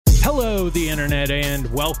Hello, the internet, and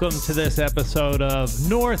welcome to this episode of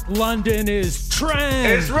North London is tREnD.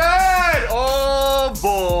 It's red! Oh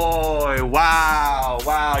boy!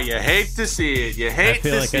 Wow! You hate to see it. I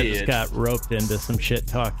feel like I just got roped into some shit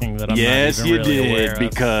talking that I'm yes, not even really aware did, of.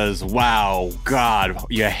 because wow, God,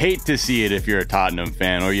 you hate to see it if you're a Tottenham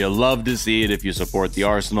fan, or you love to see it if you support the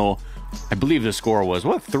Arsenal. I believe the score was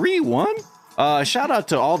 3-1. Shout out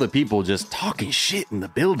to all the people just talking shit in the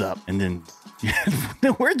build-up, and then.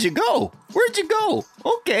 Where'd you go?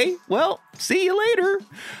 Okay, well, see you later.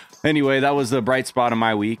 Anyway, that was the bright spot of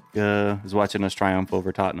my week, is watching us triumph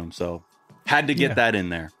over Tottenham. So had to get that in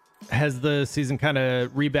there. Has the season kind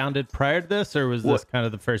of rebounded prior to this, or was this kind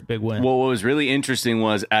of the first big win? Well, what was really interesting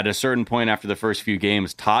was at a certain point after the first few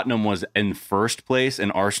games, Tottenham was in first place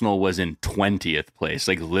and Arsenal was in 20th place,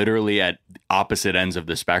 like literally at opposite ends of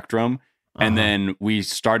the spectrum. And then we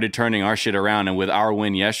started turning our shit around. And with our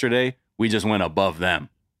win yesterday, we just went above them.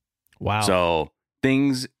 Wow. So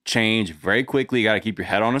things change very quickly. You got to keep your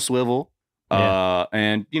head on a swivel.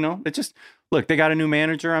 And, it just, look, they got a new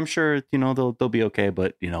manager. I'm sure, they'll be okay.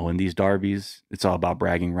 But, in these derbies, it's all about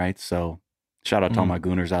bragging rights. So shout out to all my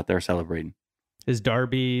Gooners out there celebrating. Is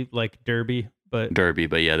Derby like Derby? Derby,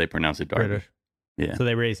 but yeah, they pronounce it Derby. British. Yeah. So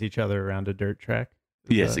they race each other around a dirt track?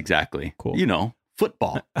 Yes, exactly. Cool.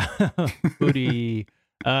 Football. Booty.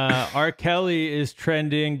 R. Kelly is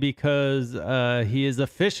trending because he is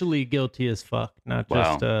officially guilty as fuck, not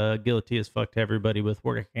just guilty as fuck to everybody with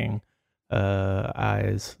working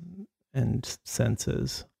eyes and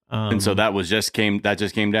senses. And so that just came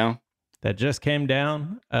down? That just came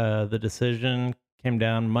down. The decision came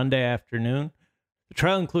down Monday afternoon. The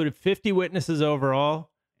trial included 50 witnesses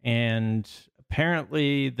overall, and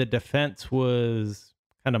apparently the defense was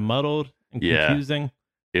kind of muddled and confusing.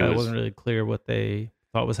 It wasn't really clear what they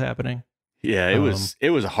thought was happening. Yeah, it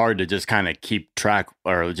was hard to just kind of keep track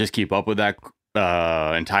or just keep up with that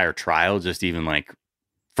entire trial, just even like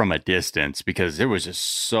from a distance, because there was just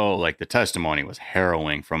so like the testimony was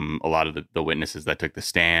harrowing from a lot of the witnesses that took the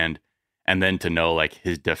stand. And then to know like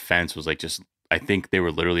his defense was like just, I think they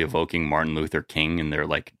were literally evoking Martin Luther King in their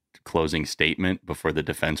like closing statement before the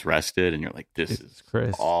defense rested. And you're like, this is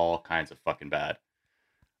all kinds of fucking bad.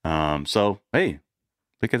 So, hey,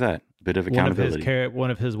 look at that. Bit of accountability. One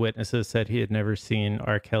of his witnesses said he had never seen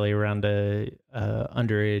R. Kelly around a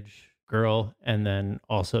underage girl, and then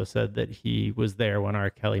also said that he was there when R.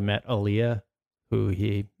 Kelly met Aaliyah, who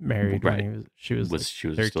he married when she was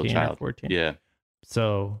 13 still a child. Or 14. Yeah.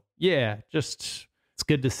 So yeah, just it's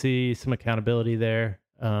good to see some accountability there.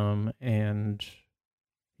 And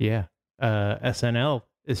yeah, SNL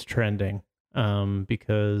is trending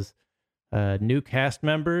because new cast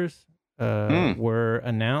members were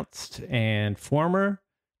announced, and former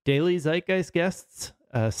Daily Zeitgeist guests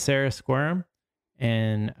Sarah Squirm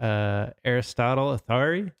and Aristotle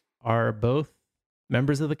Athari are both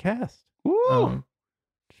members of the cast. Woo!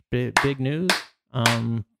 Big news.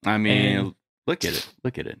 I mean, look at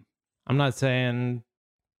it. I'm not saying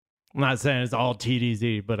it's all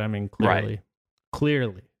TDZ, but I mean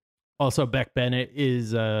clearly. Also, Beck Bennett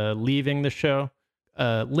is leaving the show.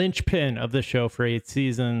 Linchpin of the show for 8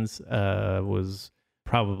 seasons, was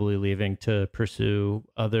probably leaving to pursue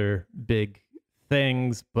other big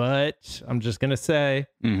things, but I'm just gonna say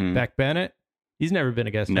Beck Bennett, he's never been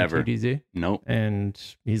a guest on TDZ. Nope. And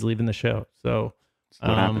he's leaving the show. So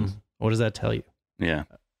what happens? What does that tell you? Yeah.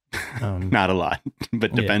 Not a lot,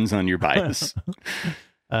 but depends on your bias.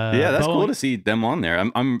 Yeah, that's cool to see them on there.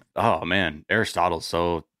 Oh man, Aristotle's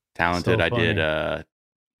so talented. So I did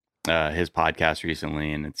his podcast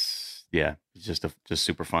recently, and he's just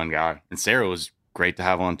super fun guy. And Sarah was great to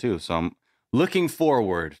have on too. So I'm looking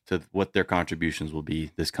forward to what their contributions will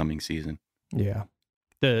be this coming season. Yeah,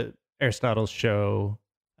 the Aristotle's show,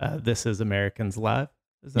 This Is Americans Live.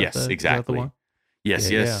 Yes, exactly. Is that the one?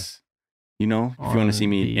 Yes. Yeah. If you want to see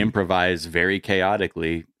me improvise very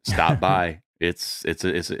chaotically, stop by. It's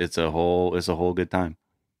a whole good time.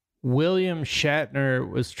 William Shatner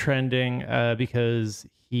was trending because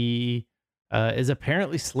he is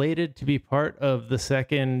apparently slated to be part of the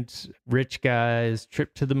second rich guys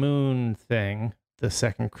trip to the moon thing, the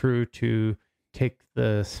second crew to take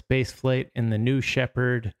the space flight in the New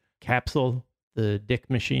Shepard capsule, the Dick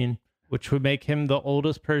machine, which would make him the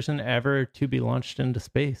oldest person ever to be launched into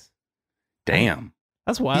space. Damn.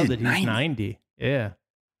 That's wild that he's 90. Yeah.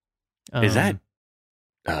 Is that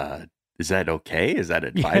okay? Is that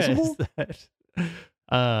advisable?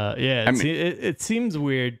 It seems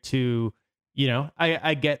weird to,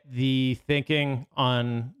 I get the thinking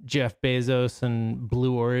on Jeff Bezos and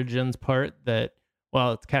Blue Origin's part that,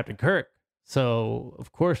 well, it's Captain Kirk. So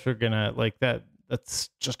of course we're going to like that.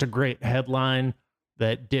 That's just a great headline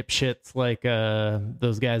that dipshits like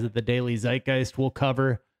those guys at the Daily Zeitgeist will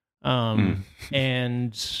cover. And,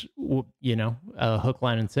 hook,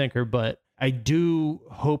 line, and sinker. But I do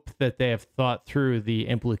hope that they have thought through the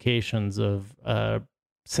implications of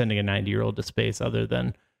sending a 90-year-old to space other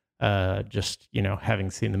than just,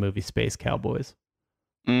 having seen the movie Space Cowboys.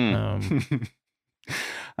 I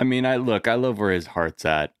mean, I love where his heart's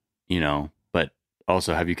at, but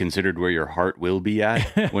also, have you considered where your heart will be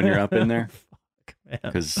at when you're up in there?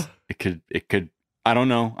 Because it could, I don't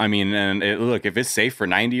know. I mean, and look, if it's safe for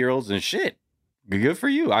 90-year-olds, then shit, good for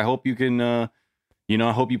you. I hope you can, I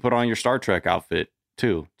hope you put on your Star Trek outfit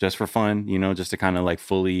too, just for fun, just to kind of like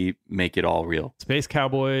fully make it all real. Space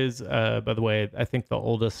Cowboys, by the way, I think the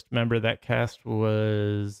oldest member of that cast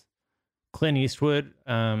was Clint Eastwood,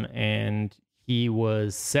 and he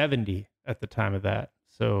was 70 at the time of that.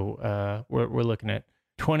 So we're looking at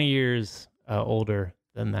 20 years older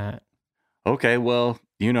than that. Okay, well,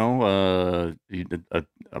 I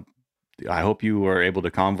hope you were able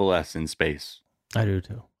to convalesce in space. I do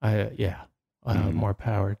too. More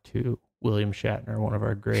power to William Shatner, one of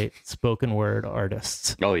our great spoken word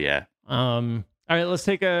artists. Oh yeah. All right, let's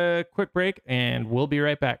take a quick break, and we'll be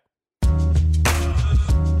right back.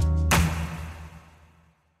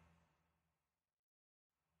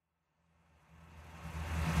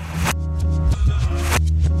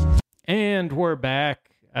 And we're back.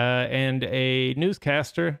 And a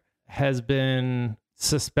newscaster has been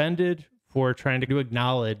suspended for trying to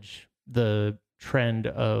acknowledge the trend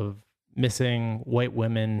of missing white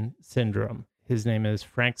women syndrome. His name is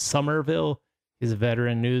Frank Somerville. He's a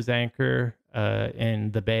veteran news anchor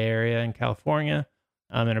in the Bay Area in California,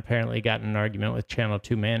 and apparently got in an argument with Channel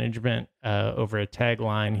 2 management over a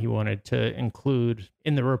tagline he wanted to include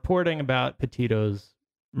in the reporting about Petito's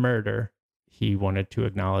murder. He wanted to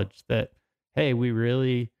acknowledge that, hey, we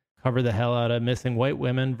really cover the hell out of missing white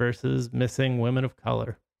women versus missing women of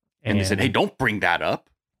color. And they said, hey, don't bring that up.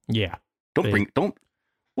 Yeah.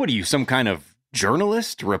 What are you, some kind of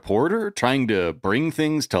journalist, reporter trying to bring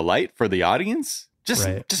things to light for the audience?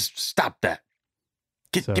 Just stop that.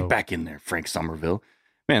 Get back in there, Frank Somerville.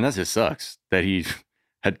 Man, that just sucks that he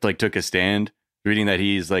had took a stand reading that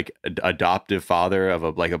he's like adoptive father of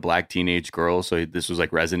a black teenage girl. So this was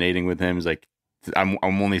resonating with him. He's like, I'm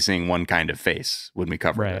only seeing one kind of face when we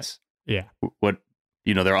cover this. Yeah. What,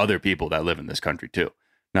 there are other people that live in this country too,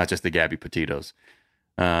 not just the Gabby Petitos.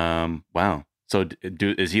 Wow. So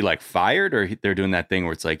is he fired, or they're doing that thing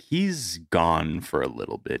where it's he's gone for a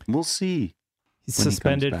little bit? We'll see. He's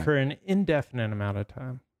suspended for an indefinite amount of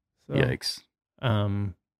time. So, yikes.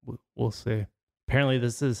 We'll see. Apparently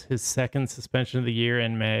this is his second suspension of the year.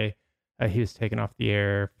 In May, he was taken off the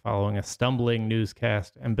air following a stumbling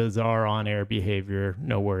newscast and bizarre on-air behavior.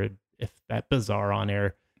 No word if that bizarre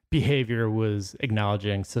on-air behavior was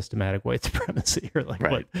acknowledging systematic white supremacy or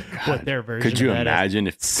what their version. Could you of that imagine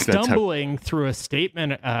is. if Stumbling through a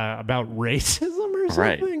statement about racism or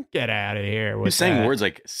something? Right. Get out of here. You're saying words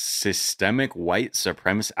like systemic white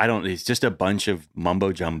supremacy. It's just a bunch of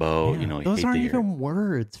mumbo jumbo. Yeah, those aren't even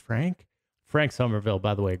words, Frank. Frank Somerville,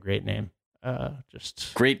 by the way, great name.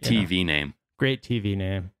 Just great TV name. Great TV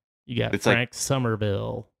name. You got Frank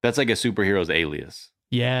Somerville. That's like a superhero's alias.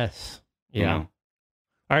 Yes. Yeah.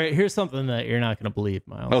 All right. Here's something that you're not going to believe,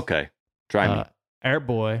 Miles. Okay. Try me. Our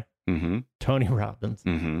boy, Tony Robbins.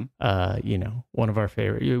 One of our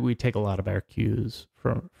favorite. We take a lot of our cues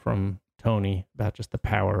from Tony about just the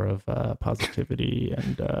power of positivity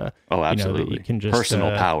and absolutely. You can just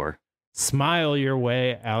personal power. Smile your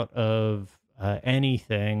way out of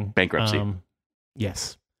anything. Bankruptcy.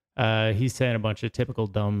 Yes. He's saying a bunch of typical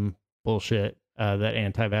dumb bullshit that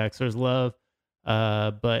anti-vaxxers love.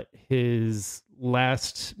 But his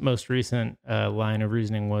most recent line of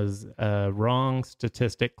reasoning was a wrong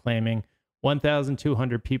statistic claiming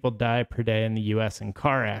 1,200 people die per day in the U.S. in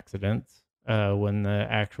car accidents when the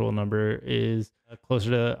actual number is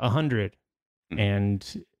closer to 100.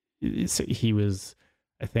 And he was,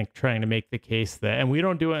 I think, trying to make the case that, and we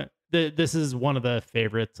don't do it. This is one of the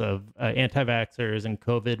favorites of anti-vaxxers and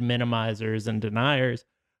COVID minimizers and deniers,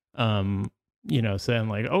 saying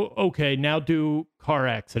oh, okay, now do car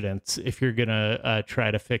accidents if you're going to try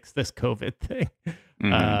to fix this COVID thing.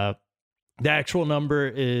 The actual number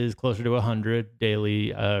is closer to 100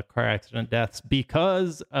 daily car accident deaths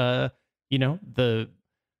because, the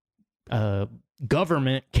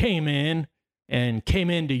government came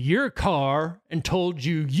into your car and told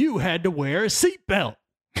you had to wear a seatbelt.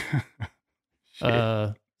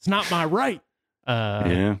 It's not my right.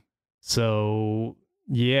 Yeah. So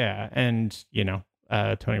yeah, and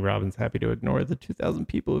Tony Robbins happy to ignore the 2,000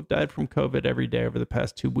 people who've died from COVID every day over the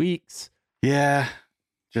past 2 weeks. Yeah,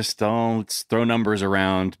 just don't throw numbers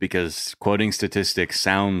around, because quoting statistics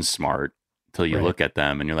sounds smart until you look at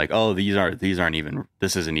them and you're like, oh,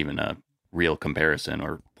 this isn't even a real comparison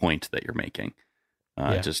or point that you're making.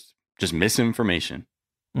 Just misinformation.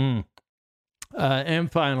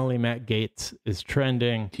 And finally, Matt Gaetz is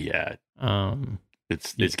trending. Yeah.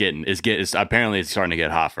 It's apparently it's starting to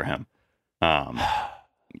get hot for him.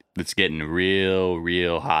 It's getting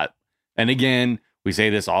real hot. And again, we say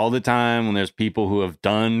this all the time when there's people who have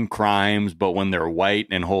done crimes, but when they're white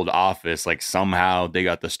and hold office, like somehow they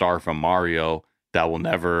got the star from Mario that will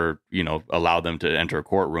never, allow them to enter a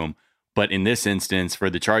courtroom. But in this instance, for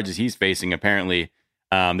the charges he's facing, apparently,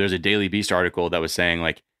 there's a Daily Beast article that was saying,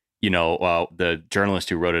 like, the journalist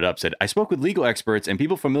who wrote it up said, I spoke with legal experts and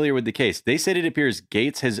people familiar with the case. They said it appears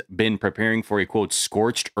Gaetz has been preparing for a, quote,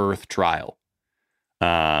 scorched earth trial.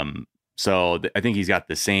 So I think he's got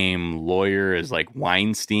the same lawyer as like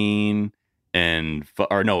Weinstein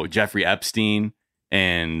Jeffrey Epstein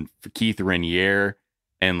and Keith Raniere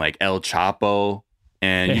and like El Chapo.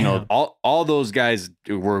 And, all those guys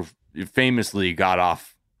were famously got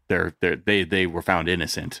off they were found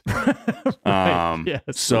innocent. Right. Yeah,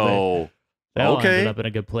 so they all ended up in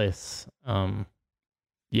a good place.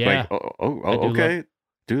 Yeah. Like, okay.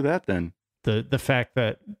 Do that then. The fact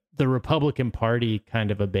that the Republican Party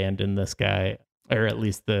kind of abandoned this guy, or at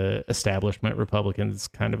least the establishment Republicans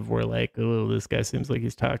kind of were like, oh, this guy seems like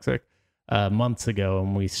he's toxic, months ago,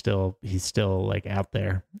 and he's still like out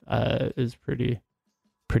there, is pretty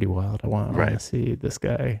wild. I want to see this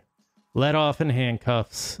guy let off in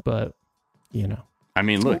handcuffs, but I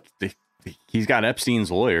mean, look, he's got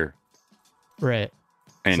Epstein's lawyer, right?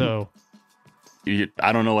 And so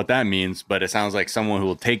I don't know what that means, but it sounds like someone who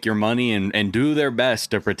will take your money and do their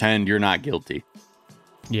best to pretend you're not guilty.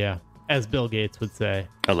 Yeah, as Bill Gates would say,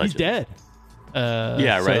 allegedly. He's dead.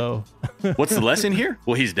 Yeah, right. So... What's the lesson here?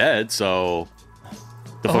 Well, he's dead, so.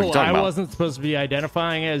 I wasn't supposed to be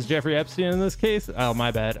identifying as Jeffrey Epstein in this case. Oh,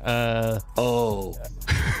 my bad.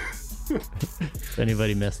 If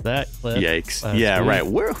anybody missed that clip. Yikes. Yeah, right.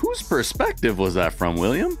 Whose perspective was that from,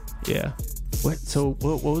 William? Yeah. What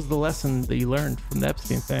was the lesson that you learned from the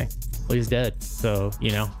Epstein thing? Well, he's dead. So,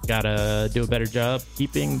 gotta do a better job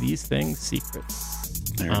keeping these things secret.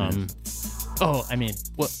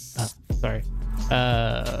 Sorry.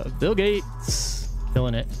 Bill Gates,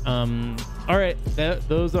 killing it. All right.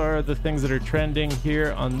 Those are the things that are trending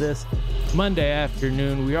here on this Monday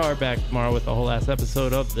afternoon. We are back tomorrow with a whole ass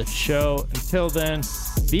episode of the show. Until then,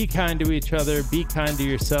 be kind to each other, be kind to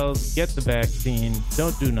yourselves, get the vaccine,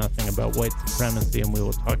 don't do nothing about white supremacy, and we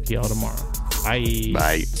will talk to y'all tomorrow. Bye.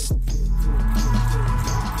 Bye.